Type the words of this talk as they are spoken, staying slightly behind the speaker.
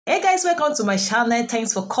Hey guys, welcome to my channel.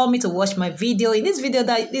 Thanks for coming to watch my video. In this video,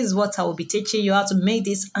 this is what I will be teaching you how to make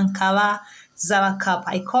this Ankara Zara cap.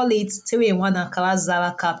 I call it 3-in-1 Ankara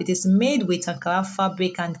Zara cap. It is made with Ankara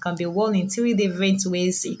fabric and can be worn in 3 different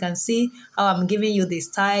ways. You can see how I'm giving you the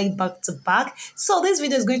style back to back. So this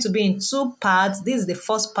video is going to be in 2 parts. This is the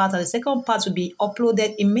first part and the second part will be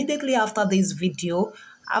uploaded immediately after this video.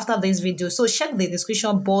 So check the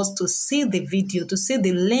description box to see the video, to see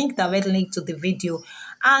the link, direct link to the video.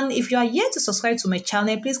 And if you are yet to subscribe to my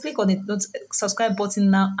channel, please click on the subscribe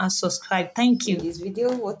button now and subscribe. Thank you. In this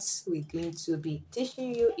video, what we're going to be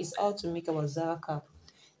teaching you is how to make our Zara cap.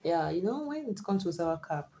 Yeah, when it comes to Zara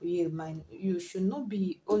cap, you should not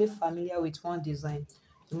be only familiar with one design.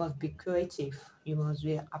 You must be creative. You must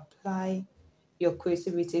apply your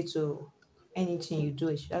creativity to anything you do,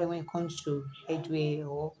 especially when it comes to headwear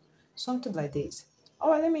or something like this.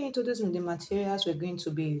 All right, let me introduce the materials we're going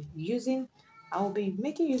to be using. I will be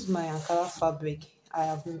making use of my Ankara fabric. I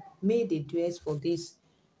have made a dress for this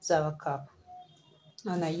Zara cap,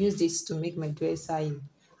 and I use this to make my dress. I'm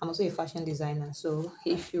also a fashion designer, so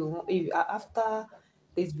after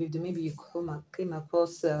this video, maybe you came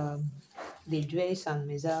across the dress and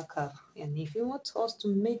my Zara cap, and if you want us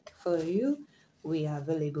to make for you, we are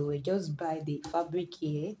available. We just buy the fabric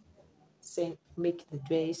here, make the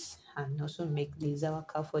dress, and also make the Zara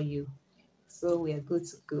cap for you. So we are good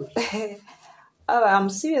to go. Oh, I'm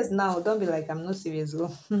serious now. Don't be like I'm not serious.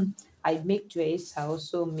 I make dress. I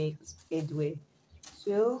also make headwear.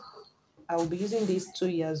 So I will be using these 2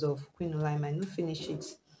 years of queen lime. I will finish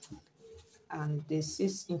it, and the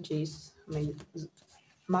 6 inches my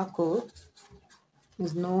marco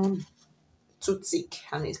is not too thick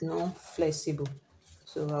and it's not flexible.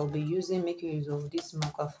 So I'll be making use of this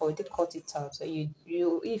marker for to cut it out. So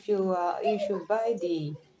if you buy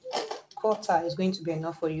the cutter, it's going to be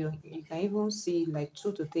enough for you. You can even see like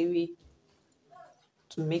 2 to 3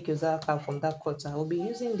 to make your Zara cap from that cutter. I'll be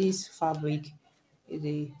using this fabric, is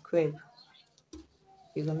a crepe.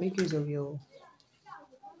 You can make use of your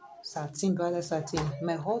satin, brother satin.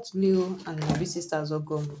 My hot glue and my big sisters all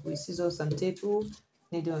gone with scissors and tape,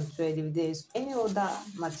 needle and thread. If there's any other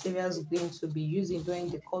materials going to be using during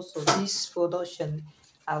the course of this production,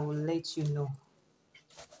 I will let you know.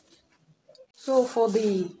 So for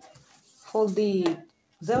the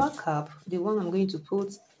Zara cap, the one I'm going to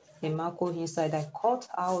put a marco inside, I cut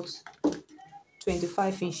out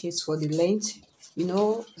 25 inches for the length. You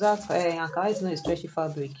know that Ankara is not a stretchy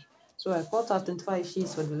fabric, so I cut out 25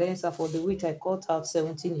 inches for the length, and for the width I cut out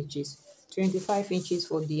 17 inches. 25 inches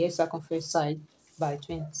for the head circumference side by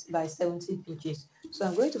 17 inches. So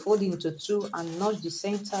I'm going to fold it into 2 and notch the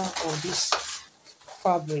center of this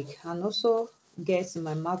fabric, and also get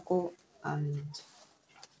my marco and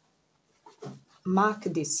mark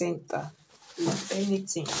the center with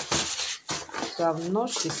anything. So I've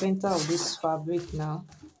notched the center of this fabric now.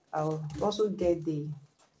 I'll also get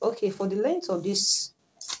for the length of this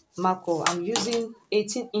marco, I'm using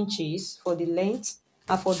 18 inches for the length,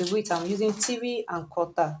 and for the width I'm using 3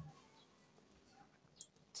 1/4.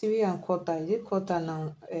 3 1/4, is it quarter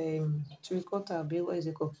now? 3/4, what is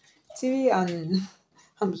it called? 3 and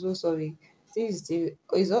I'm so sorry. This is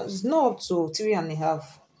it's not up to 3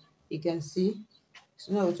 1/2. You can see it's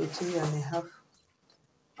not up to 3 1/2.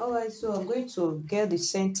 All right, so I'm going to get the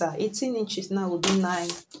center. 18 inches now will be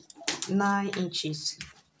 9 inches.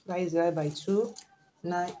 That is right by 2,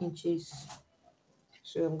 9 inches.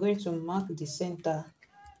 So I'm going to mark the center.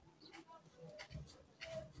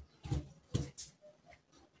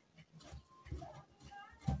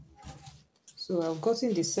 So I've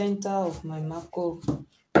gotten the center of my marco.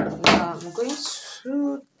 Now I'm going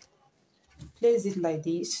to place it like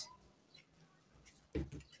this.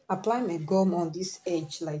 Apply my gum on this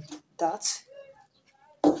edge like that.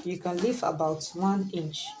 You can leave about 1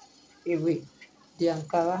 inch away the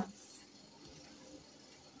Ankara.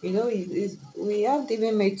 We have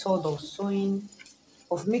different method of sewing,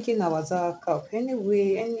 of making our Zara cap.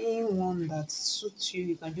 Anyway, anyone that suits you,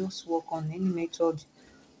 you can just work on any method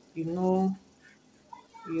you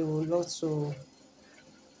will love to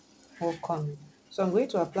work on. So I'm going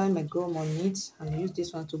to apply my gum on it and use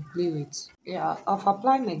this one to glue it. Yeah, I've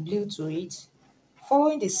applied my glue to it.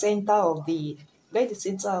 Following the center of let the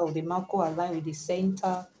center of the marco align with the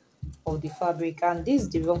center of the fabric, and this is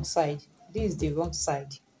the wrong side. This is the wrong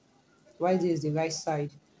side. Why this is the right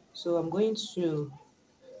side? So I'm going to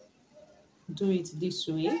do it this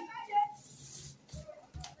way.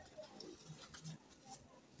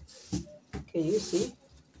 Okay, you see,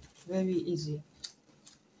 very easy.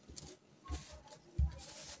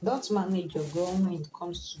 Don't manage your gum when it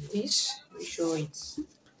comes to this. Make sure it's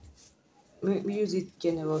we use it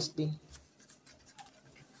generously.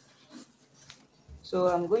 So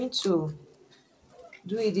I'm going to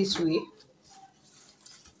do it this way.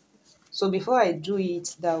 So before I do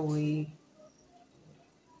it that way,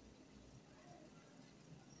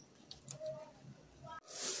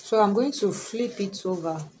 so I'm going to flip it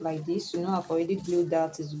over like this. You know, I've already glued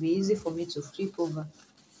that. It's be easy for me to flip over.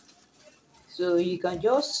 So you can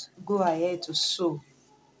just go ahead to sew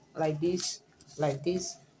like this,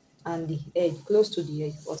 and the edge close to the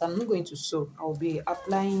edge. But I'm not going to sew. I'll be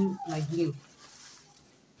applying my glue.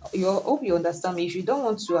 You hope you understand me. If you don't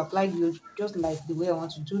want to apply glue just like the way I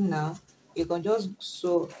want to do now, you can just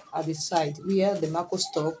sew at the side where the marco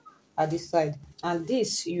stop at this side, and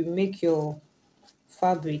this you make your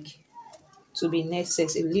fabric to be nested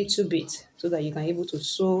a little bit so that you can able to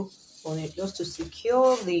sew on it just to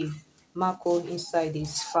secure the marco inside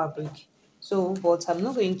this fabric. So but I'm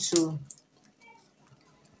not going to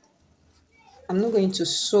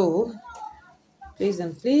sew. Please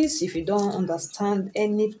and please, if you don't understand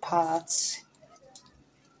any parts,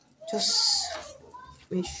 just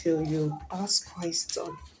make sure you ask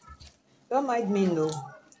question. Don't mind me, no.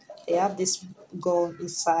 I have this gun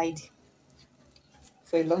inside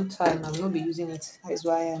for a long time. I'll not be using it. That's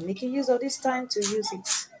why I'm making use of this time to use it.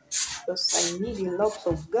 Because I need a lot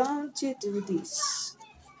of gun to do this.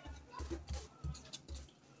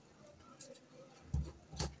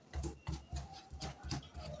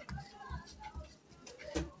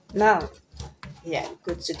 Now, yeah,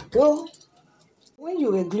 good to go. When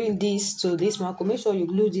you were gluing this to this marker, make sure you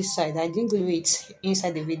glue this side. I didn't glue it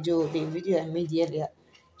inside the video I made earlier.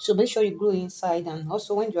 So make sure you glue inside, and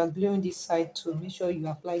also when you are gluing this side too, make sure you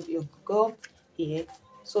apply your gum here.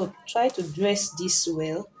 So try to dress this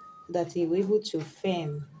well that it will able to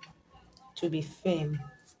be firm.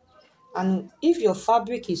 And if your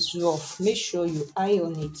fabric is rough, make sure you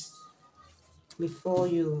iron it before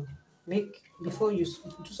you do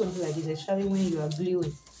something like this, especially when you are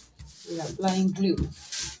gluing, you are applying glue.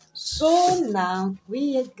 So now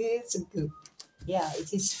we are good to go. Yeah,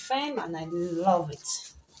 it is firm and I love it.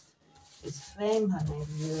 It's firm and I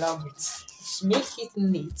love it. Just make it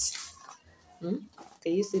neat. Hmm?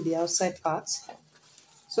 Can you see the outside part?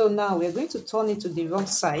 So now we're going to turn it to the wrong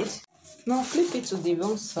side. Now flip it to the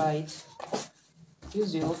wrong side.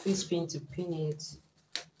 Use your office pin to pin it.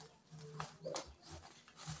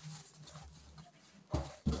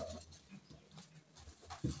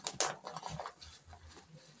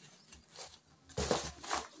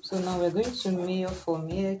 So now we're going to measure from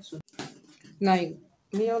here to now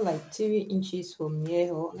measure like 3 inches from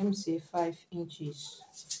here, or let me say 5 inches.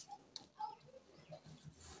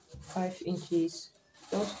 5 inches.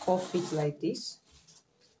 Just cuff it like this.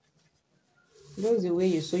 Just the way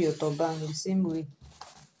you sew your turban, the same way.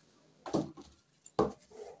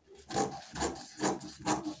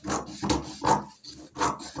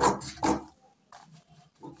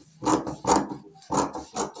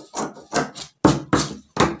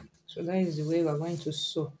 So that is the way we're going to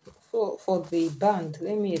sew. For the band,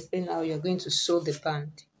 let me explain how you're going to sew the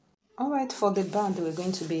band. Alright, for the band, we're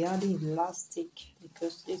going to be adding elastic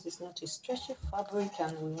because this is not a stretchy fabric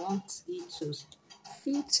and we want it to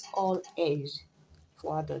fit all edges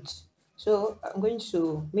for adults. So I'm going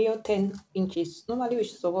to measure 10 inches. Normally we're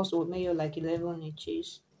supposed to measure like 11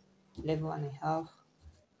 inches, 11 and a half.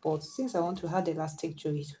 But since I want to add elastic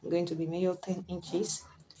to it, I'm going to be measure 10 inches.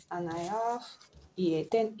 And I have here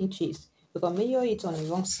 10 inches. You can measure it on the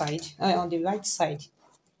wrong side, on the right side,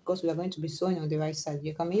 because we are going to be sewing on the right side.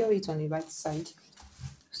 You can measure it on the right side.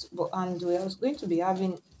 And we are going to be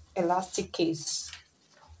having elastic case.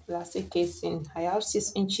 Elastic casing. I have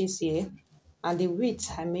 6 inches here. And the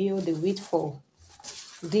width, I measure the width for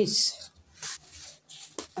this.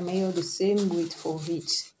 I measure the same width for it.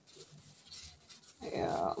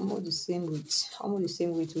 Yeah, almost the same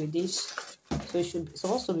width with this. So it should be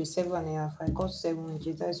supposed to be 7.5. I got 7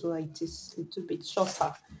 inches. That's why it is a little bit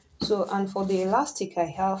shorter. So and for the elastic, I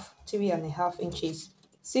have 3.5 inches,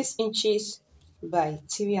 6 inches by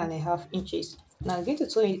 3.5 inches. Now I'm going to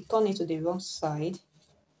turn it to the wrong side.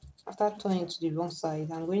 After turning it to the wrong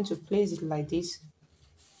side, I'm going to place it like this.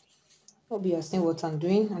 Hope you are seeing what I'm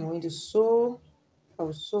doing. I'm going to sew. I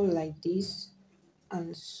will sew like this,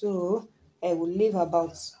 and so I will leave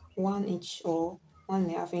about 1 inch or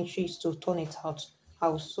 1.5 inches to turn it out. I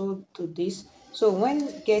will sew to this. So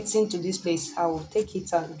when getting to this place, I will take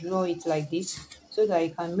it and draw it like this so that I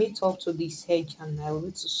can meet up to this edge and I will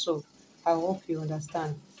need to sew. I hope you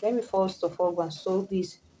understand. Let me first of all go and sew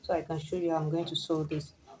this so I can show you how I'm going to sew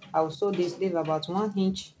this. I will sew this, leave about 1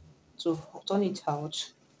 inch to turn it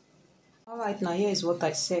out. All right, now here is what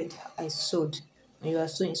I said I sewed. And you are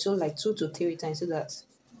sewing, so like 2 to 3 times so that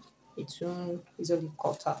it won't easily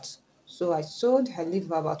cut out. So I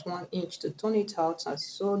leave about 1 inch to turn it out. I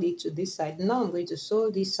sewed it to this side. Now I'm going to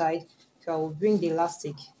sew this side. So I will bring the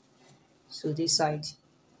elastic to this side.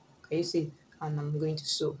 Can you see? And I'm going to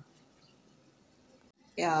sew.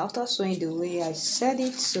 Yeah, after sewing the way I said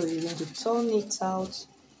it, so you're going to turn it out.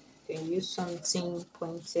 You can use something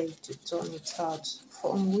pointed to turn it out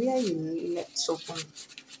from where you left open.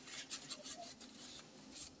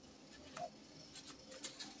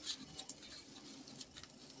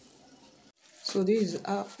 So this is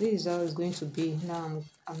how it's going to be. Now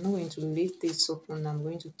I'm not going to leave this open. I'm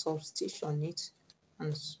going to top stitch on it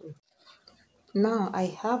and sew. Now I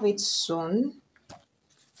have it sewn.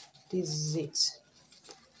 This is it.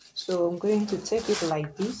 So I'm going to take it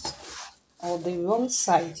like this on the wrong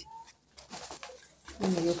side.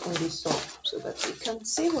 Let me open this up so that you can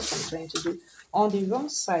see what I'm trying to do. On the wrong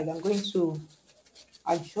side, I'm going to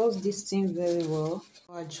adjust this thing very well.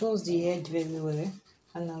 Adjust the edge very well,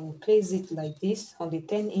 and I will place it like this on the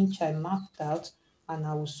 10-inch I marked out, and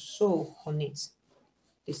I will sew on it.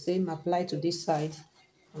 The same apply to this side.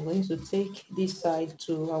 I'm going to take this side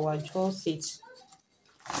to, I will adjust it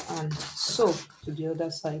and sew to the other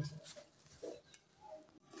side.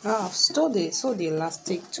 Now I've sewed the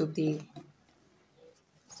elastic to the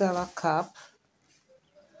Zara cap,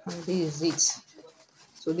 and this is it.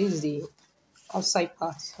 So this is the outside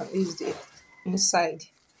part, and this is the inside.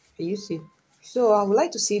 Can you see? So I would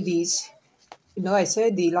like to see this. I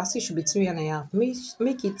said the elastic should be 3.5.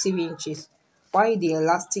 Make it 3 inches. While the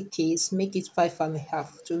elastic case, make it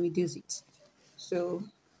 5.5 to reduce it. So,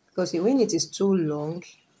 because when it is too long,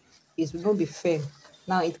 it will not be firm.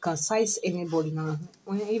 Now it can size anybody now.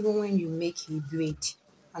 Even when you make a braid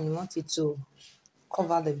and you want it to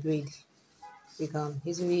cover the braid, you can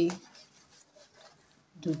easily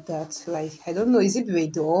do that. Like, I don't know, is it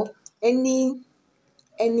braid or any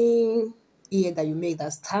ear that you make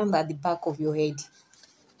that stand at the back of your head?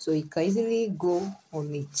 So you can easily go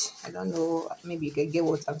on it. I don't know, maybe you can get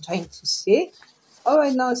what I'm trying to say. All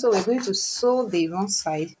right, now, so we're going to sew the wrong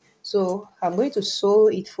side. So I'm going to sew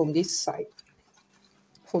it from this side.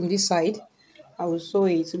 From this side, I will sew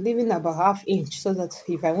it, leaving about ½ inch so that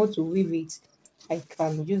if I want to weave it, I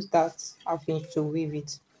can use that ½ inch to weave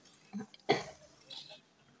it.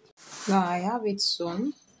 Now I have it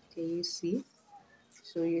sewn. Can you see?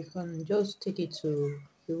 So you can just take it to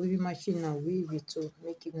the weaving machine and weave it to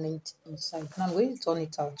make it neat inside. Now I'm going to turn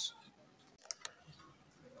it out.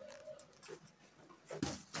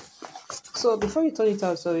 So before you turn it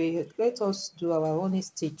out, sorry, let us do our running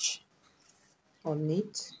stitch on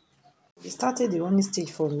it. We started the running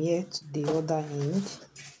stitch from here to the other end.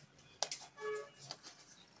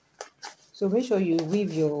 So make sure you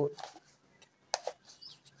weave your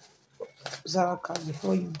Zara cap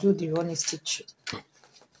before you do the running stitch.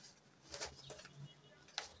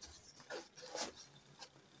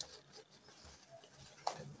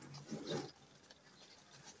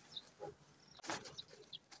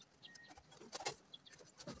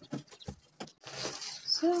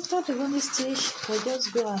 So after the running stitch, we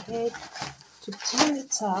just go ahead to turn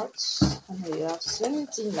it out, and we have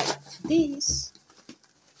something like this.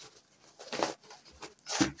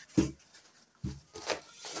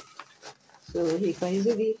 So you can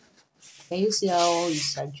easily, can you see how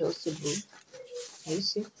it's adjustable? Can you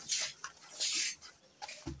see?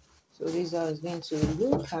 So this is how it's going to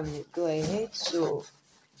look, and you go ahead so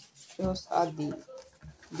just add the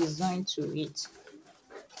design to it.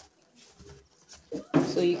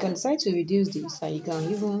 So you can decide to reduce this, and you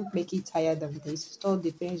can even make it higher than this. It all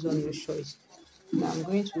depends on your choice. Now I'm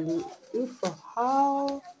going to look for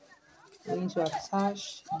how I'm going to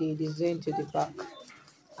attach the design to the back,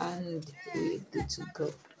 and we're good to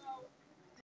go.